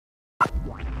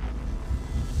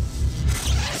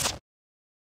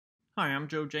Hi, I'm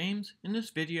Joe James. In this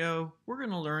video, we're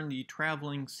going to learn the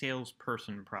traveling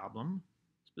salesperson problem.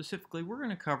 Specifically, we're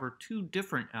going to cover two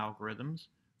different algorithms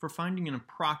for finding an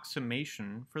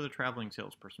approximation for the traveling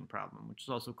salesperson problem, which is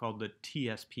also called the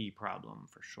TSP problem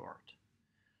for short.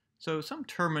 So some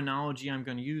terminology I'm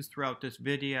going to use throughout this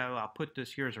video. I'll put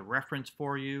this here as a reference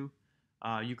for you.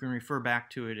 You can refer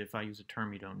back to it if I use a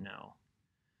term you don't know.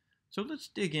 So let's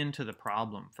dig into the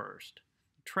problem first.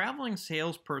 The traveling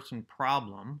salesperson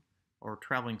problem, or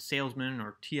traveling salesman,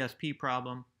 or TSP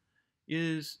problem,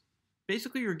 is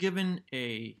basically you're given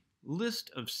a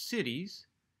list of cities,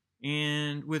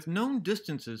 and with known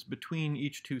distances between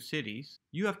each two cities,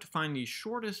 you have to find the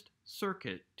shortest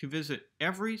circuit to visit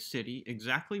every city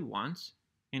exactly once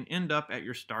and end up at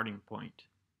your starting point.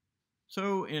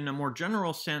 So in a more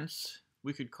general sense,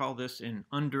 we could call this an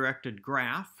undirected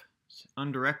graph. It's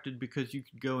undirected because you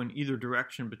could go in either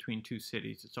direction between two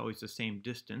cities. It's always the same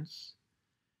distance.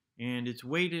 And it's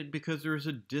weighted because there's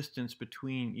a distance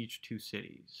between each two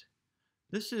cities.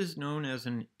 This is known as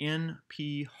an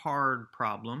NP-hard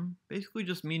problem, basically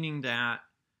just meaning that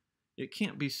it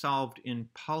can't be solved in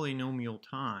polynomial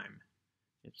time.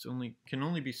 It can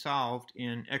only be solved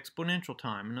in exponential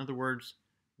time. In other words,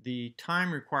 the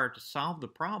time required to solve the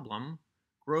problem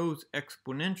grows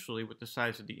exponentially with the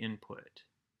size of the input.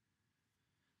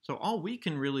 So all we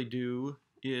can really do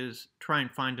is try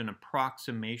and find an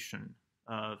approximation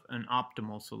of an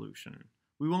optimal solution.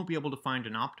 We won't be able to find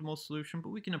an optimal solution, but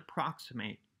we can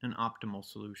approximate an optimal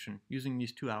solution using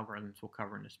these two algorithms we'll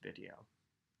cover in this video.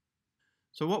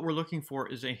 So what we're looking for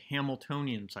is a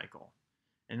Hamiltonian cycle,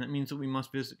 and that means that we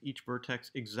must visit each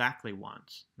vertex exactly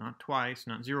once, not twice,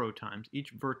 not 0 times, each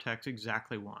vertex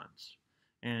exactly once.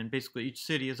 And basically each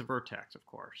city is a vertex, of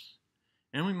course.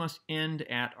 And we must end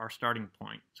at our starting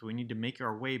point, so we need to make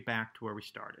our way back to where we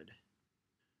started.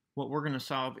 What we're going to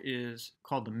solve is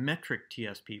called the metric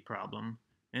TSP problem,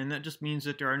 and that just means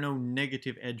that there are no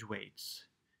negative edge weights.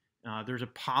 There's a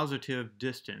positive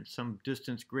distance, some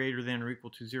distance greater than or equal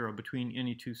to 0 between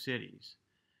any two cities.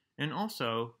 And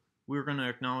also, we're going to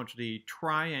acknowledge the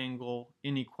triangle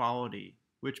inequality,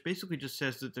 which basically just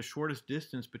says that the shortest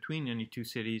distance between any two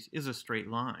cities is a straight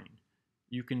line.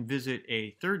 You can visit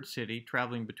a third city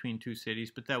traveling between two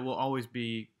cities, but that will always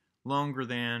be longer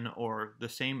than or the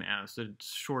same as the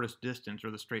shortest distance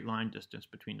or the straight line distance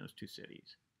between those two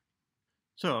cities.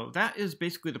 So that is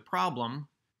basically the problem,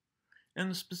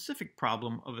 and the specific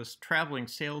problem of a traveling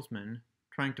salesman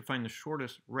trying to find the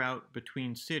shortest route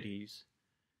between cities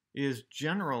is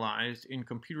generalized in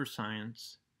computer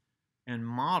science and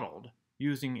modeled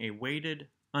using a weighted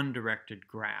undirected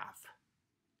graph.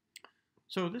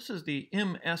 So this is the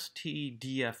MST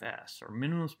DFS, or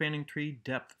minimum spanning tree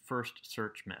depth first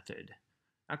search method.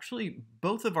 Actually,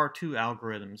 both of our two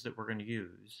algorithms that we're going to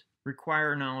use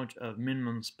require knowledge of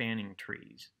minimum spanning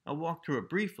trees. I'll walk through it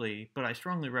briefly, but I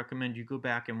strongly recommend you go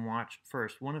back and watch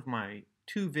first one of my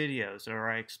two videos where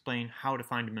I explain how to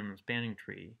find a minimum spanning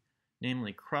tree,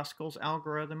 namely Kruskal's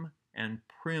algorithm and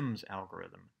Prim's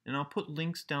algorithm. And I'll put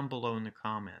links down below in the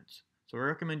comments. So I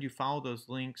recommend you follow those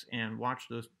links and watch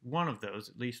at least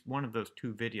one of those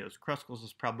two videos. Kruskal's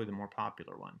is probably the more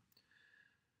popular one.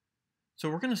 So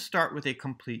we're going to start with a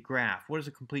complete graph. What is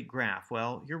a complete graph?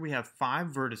 Well, here we have 5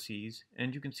 vertices,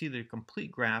 and you can see that a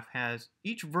complete graph has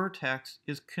each vertex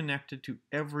is connected to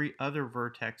every other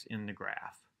vertex in the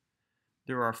graph.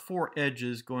 There are 4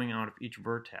 edges going out of each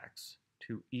vertex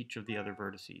to each of the other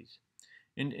vertices.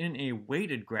 And in a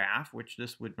weighted graph, which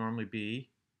this would normally be,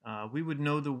 we would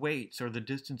know the weights or the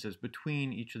distances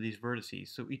between each of these vertices,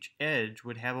 so each edge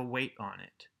would have a weight on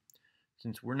it.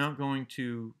 Since we're not going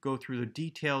to go through the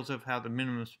details of how the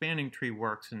minimum spanning tree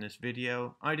works in this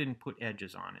video, I didn't put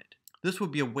edges on it. This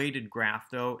would be a weighted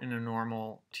graph, though, in a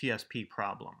normal TSP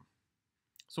problem.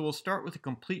 So we'll start with a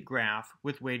complete graph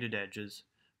with weighted edges.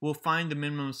 We'll find the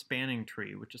minimum spanning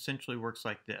tree, which essentially works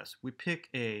like this. We pick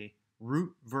a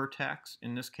root vertex,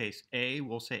 in this case A.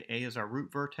 We'll say A is our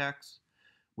root vertex.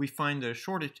 We find the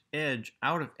shortest edge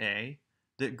out of A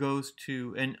that goes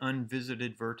to an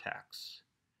unvisited vertex.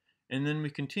 And then we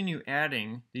continue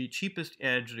adding the cheapest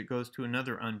edge that goes to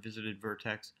another unvisited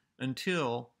vertex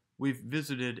until we've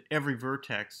visited every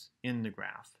vertex in the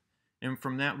graph. And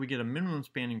from that we get a minimum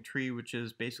spanning tree, which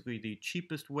is basically the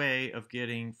cheapest way of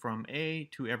getting from A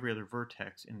to every other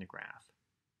vertex in the graph.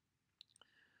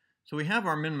 So we have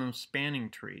our minimum spanning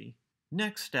tree.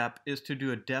 Next step is to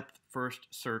do a depth first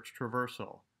search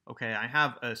traversal. Okay, I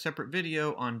have a separate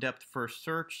video on depth first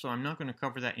search, so I'm not going to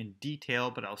cover that in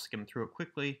detail, but I'll skim through it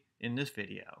quickly in this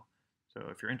video. So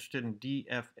if you're interested in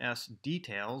DFS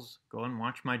details, go and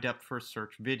watch my depth first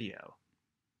search video.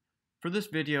 For this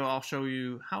video, I'll show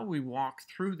you how we walk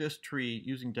through this tree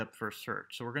using depth-first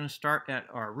search. So we're going to start at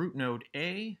our root node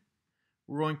A.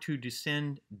 We're going to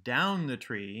descend down the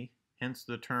tree, hence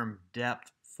the term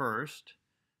depth first.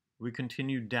 We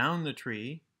continue down the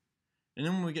tree, and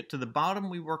then when we get to the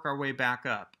bottom, we work our way back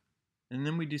up. And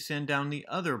then we descend down the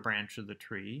other branch of the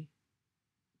tree,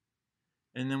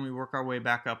 and then we work our way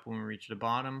back up when we reach the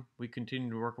bottom. We continue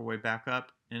to work our way back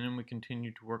up, and then we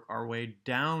continue to work our way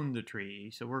down the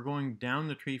tree. So we're going down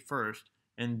the tree first,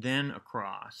 and then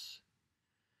across.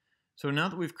 So now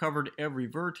that we've covered every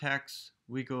vertex,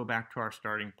 we go back to our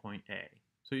starting point A.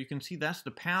 So you can see that's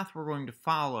the path we're going to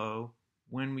follow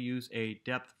when we use a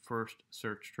depth-first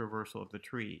search traversal of the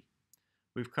tree.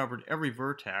 We've covered every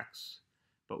vertex,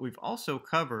 but we've also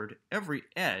covered every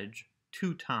edge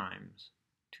 2 times.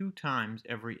 2 times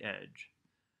every edge.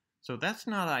 So that's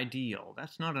not ideal.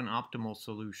 That's not an optimal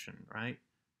solution, right?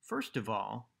 First of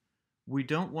all, we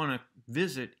don't want to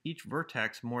visit each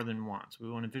vertex more than once.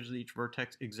 We want to visit each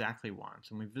vertex exactly once.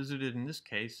 And we visited, in this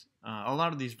case, a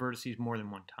lot of these vertices more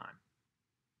than one time.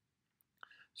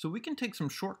 So we can take some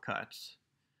shortcuts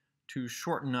to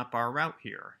shorten up our route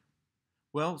here.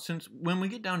 Well, since when we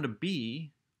get down to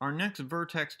B, our next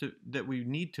vertex that we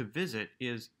need to visit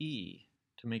is E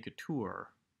to make a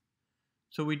tour.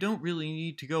 So we don't really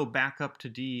need to go back up to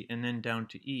D and then down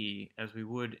to E as we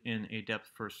would in a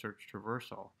depth-first search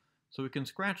traversal. So we can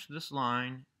scratch this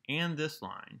line and this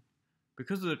line.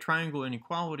 Because of the triangle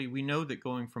inequality, we know that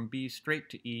going from B straight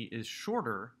to E is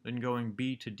shorter than going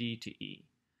B to D to E.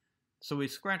 So we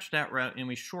scratch that route and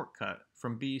we shortcut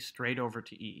from B straight over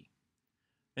to E.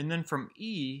 And then from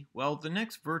E, well, the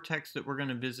next vertex that we're going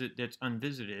to visit that's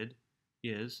unvisited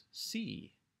is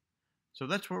C. So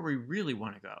that's where we really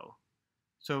want to go.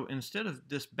 So instead of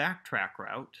this backtrack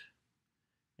route,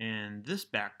 and this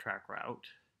backtrack route,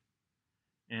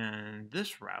 and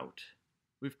this route,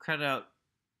 we've cut out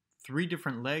 3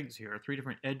 different legs here, 3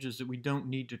 different edges that we don't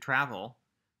need to travel.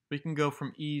 We can go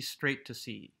from E straight to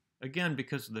C. Again,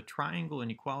 because of the triangle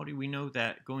inequality, we know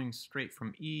that going straight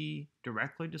from E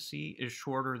directly to C is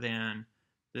shorter than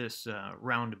this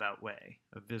roundabout way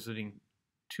of visiting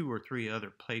 2 or 3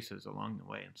 other places along the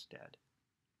way instead.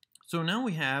 So now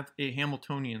we have a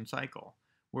Hamiltonian cycle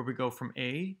where we go from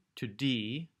A to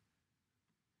D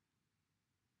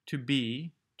to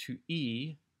B to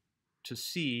E to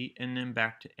C and then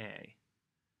back to A.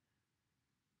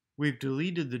 We've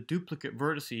deleted the duplicate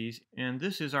vertices, and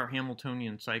this is our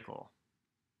Hamiltonian cycle.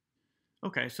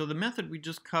 Okay, so the method we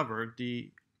just covered,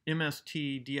 the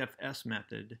MST DFS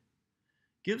method,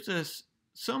 gives us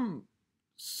some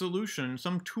solution,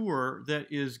 some tour that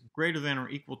is greater than or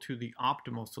equal to the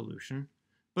optimal solution,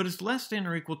 but it's less than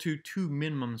or equal to 2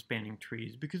 minimum spanning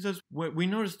trees, because as we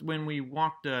noticed when we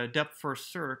walked a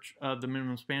depth-first search of the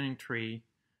minimum spanning tree,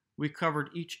 we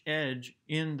covered each edge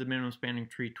in the minimum spanning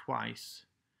tree twice.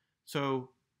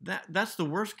 So that's the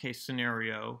worst case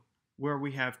scenario where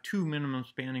we have 2 minimum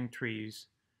spanning trees,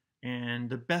 and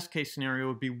the best case scenario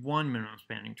would be 1 minimum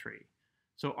spanning tree.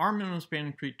 So our minimum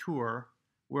spanning tree tour,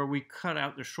 where we cut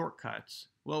out the shortcuts,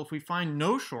 well, if we find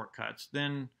no shortcuts,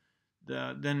 then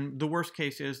the worst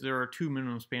case is there are 2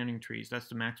 minimum spanning trees. That's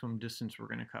the maximum distance we're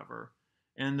going to cover.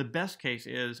 And the best case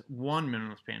is 1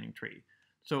 minimum spanning tree.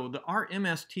 So our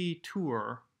MST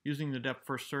tour, using the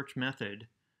depth-first search method,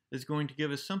 is going to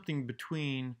give us something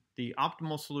between the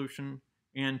optimal solution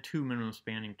and 2 minimum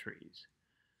spanning trees.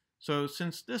 So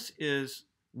since this is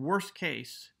worst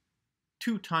case,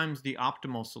 2 times the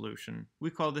optimal solution, we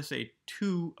call this a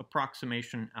 2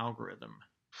 approximation algorithm.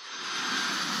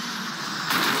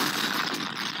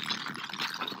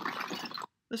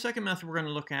 The second method we're going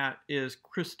to look at is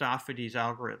Christofides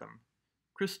algorithm.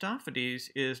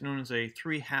 Christofides is known as a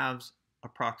 3/2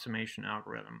 approximation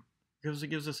algorithm because it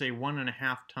gives us a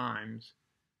 1.5 times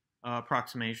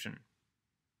approximation.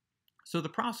 So the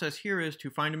process here is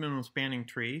to find a minimum spanning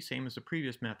tree, same as the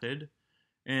previous method,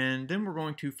 and then we're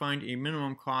going to find a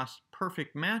minimum cost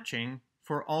perfect matching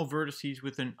for all vertices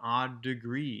with an odd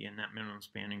degree in that minimum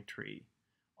spanning tree.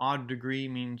 Odd degree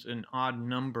means an odd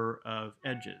number of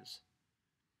edges.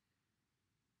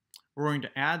 We're going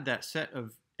to add that set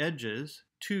of edges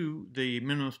to the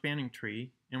minimum spanning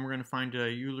tree, and we're going to find a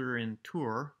Eulerian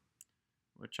tour,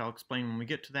 which I'll explain when we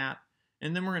get to that.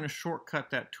 And then we're going to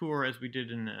shortcut that tour as we did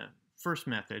in the first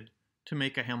method to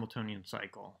make a Hamiltonian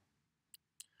cycle.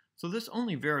 So this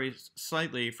only varies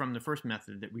slightly from the first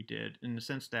method that we did in the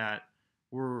sense that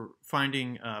we're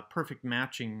finding a perfect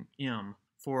matching M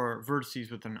for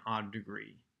vertices with an odd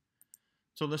degree.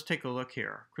 So let's take a look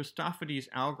here. Christofides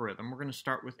algorithm, we're going to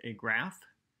start with a graph.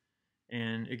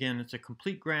 And again, it's a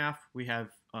complete graph. We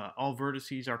have all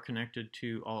vertices are connected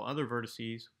to all other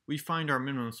vertices. We find our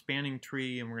minimum spanning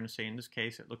tree, and we're going to say in this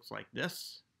case it looks like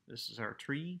this. This is our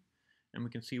tree, and we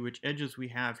can see which edges we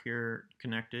have here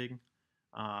connecting,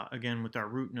 again with our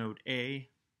root node A.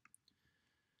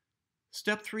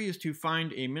 Step 3 is to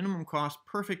find a minimum cost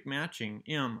perfect matching,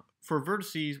 M, for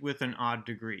vertices with an odd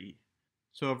degree.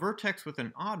 So a vertex with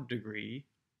an odd degree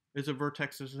is a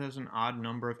vertex that has an odd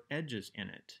number of edges in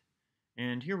it.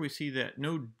 And here we see that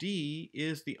node D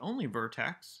is the only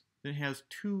vertex that has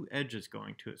 2 edges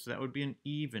going to it. So that would be an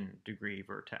even degree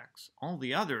vertex. All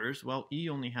the others, well, E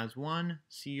only has 1,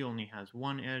 C only has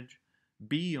 1 edge,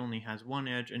 B only has 1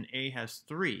 edge, and A has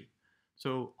 3.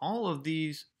 So all of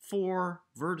these 4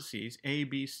 vertices, A,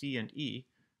 B, C, and E,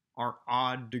 are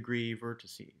odd degree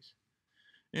vertices.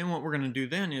 And what we're going to do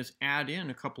then is add in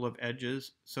a couple of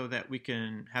edges so that we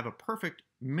can have a perfect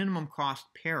minimum cost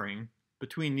pairing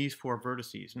between these 4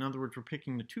 vertices. In other words, we're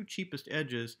picking the 2 cheapest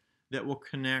edges that will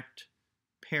connect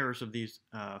pairs of these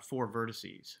 4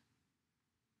 vertices.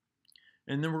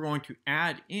 And then we're going to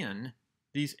add in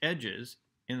these edges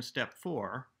in step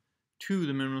 4 to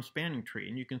the minimum spanning tree.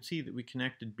 And you can see that we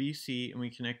connected BC and we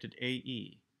connected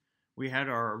AE. We had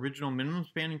our original minimum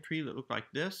spanning tree that looked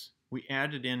like this. We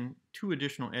added in 2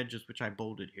 additional edges, which I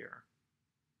bolded here.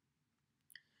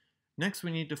 Next,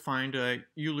 we need to find a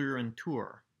Eulerian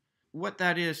tour. What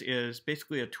that is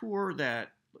basically a tour that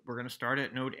we're going to start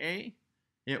at node A.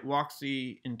 It walks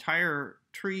the entire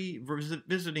tree,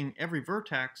 visiting every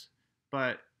vertex,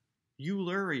 but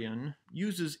Eulerian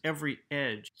uses every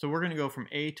edge. So we're going to go from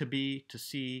A to B to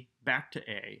C, back to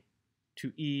A,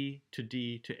 to E, to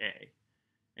D, to A.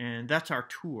 And that's our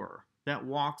tour. That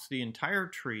walks the entire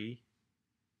tree,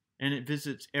 and it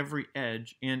visits every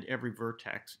edge and every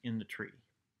vertex in the tree.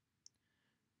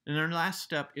 And our last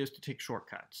step is to take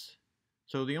shortcuts.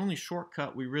 So the only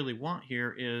shortcut we really want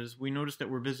here is we notice that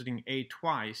we're visiting A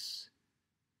twice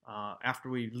after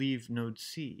we leave node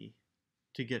C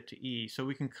to get to E. So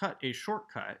we can cut a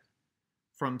shortcut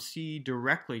from C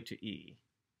directly to E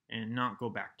and not go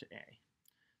back to A.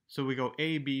 So we go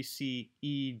A, B, C,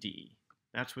 E, D.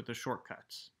 That's with the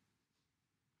shortcuts.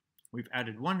 We've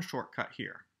added 1 shortcut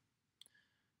here.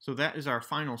 So that is our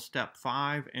final step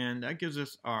 5, and that gives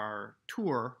us our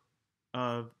tour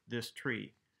of this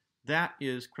tree. That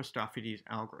is Christofides'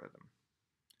 algorithm.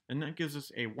 And that gives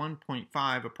us a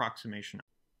 1.5 approximation.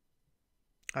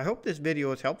 I hope this video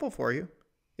was helpful for you.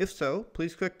 If so,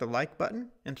 please click the like button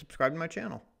and subscribe to my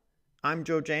channel. I'm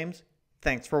Joe James.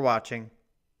 Thanks for watching.